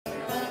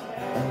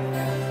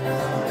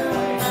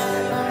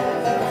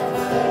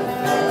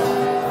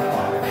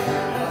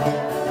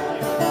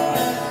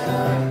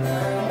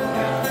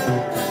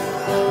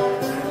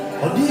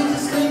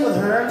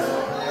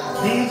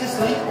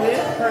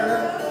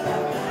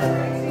I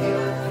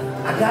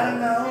gotta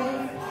know,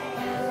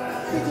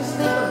 did you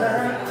sleep with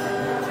her?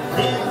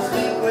 Did you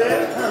sleep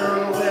with her?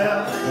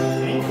 Well,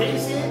 in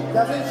case it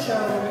doesn't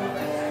show,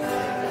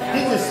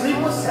 did you sleep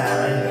with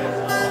Sally?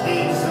 Did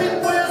you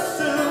sleep with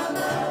Sue?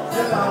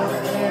 Your mom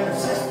and her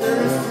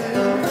sisters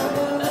too?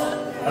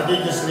 Or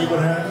did you sleep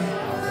with her?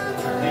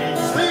 Did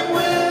you sleep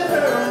with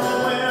her?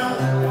 Well,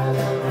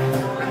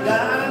 I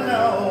gotta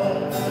know.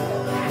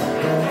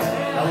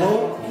 I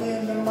woke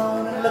in the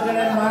morning looking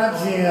at my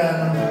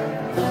gin.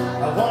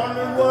 I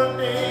wonder what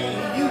day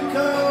you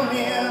come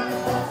in.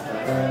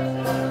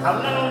 How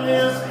long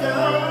it's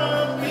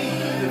gonna be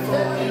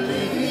before you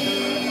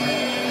leave?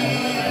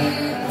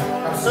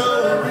 I'm so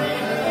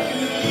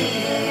relieved.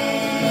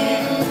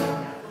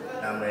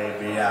 Now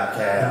maybe I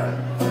can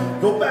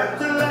go back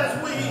to last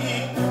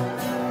week.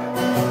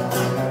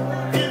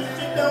 If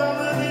you don't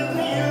look at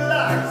me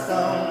like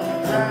some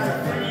kind of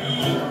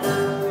freak,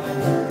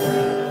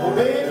 oh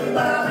baby,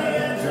 buy me a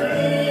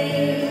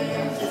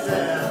drink, she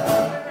said.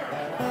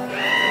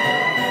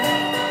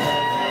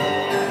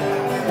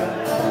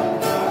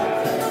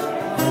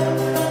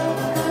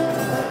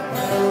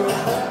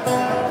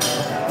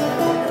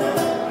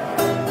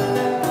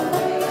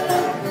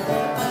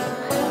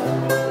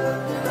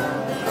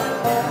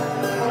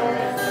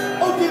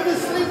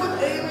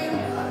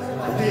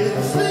 Did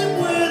you sleep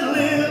with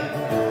Lynn,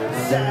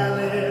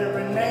 Sally,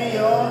 Renee,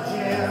 or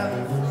Jen?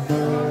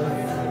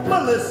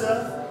 Melissa,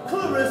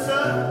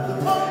 Clarissa, the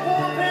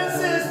pom-pom and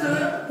sister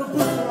who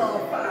puts her on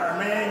fire,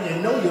 man, you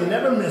know you'll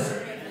never miss her.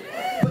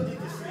 But did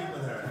you sleep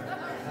with her?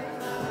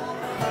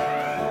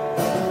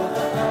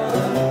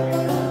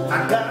 I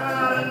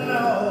gotta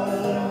know.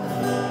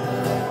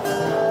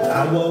 I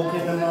woke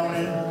in the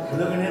morning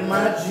looking at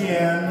my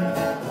gin.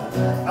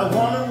 I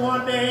wonder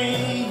what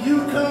day you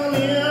come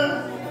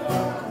in.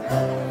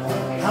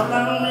 How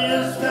long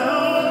it's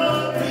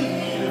gonna be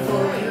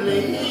before you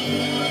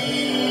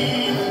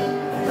leave?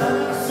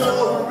 I'm so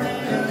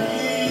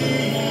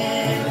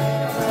relieved.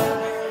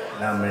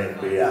 Now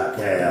maybe I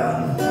can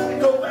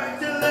go back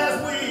to last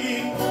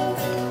week.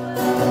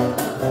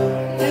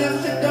 If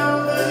you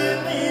don't look at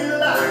me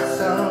like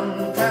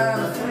some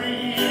kind of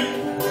freak,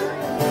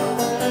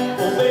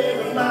 oh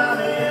baby, buy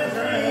me a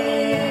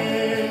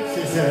drink,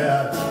 she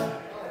said.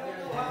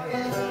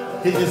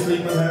 Did you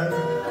sleep with her?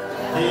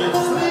 Did you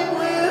sleep with her?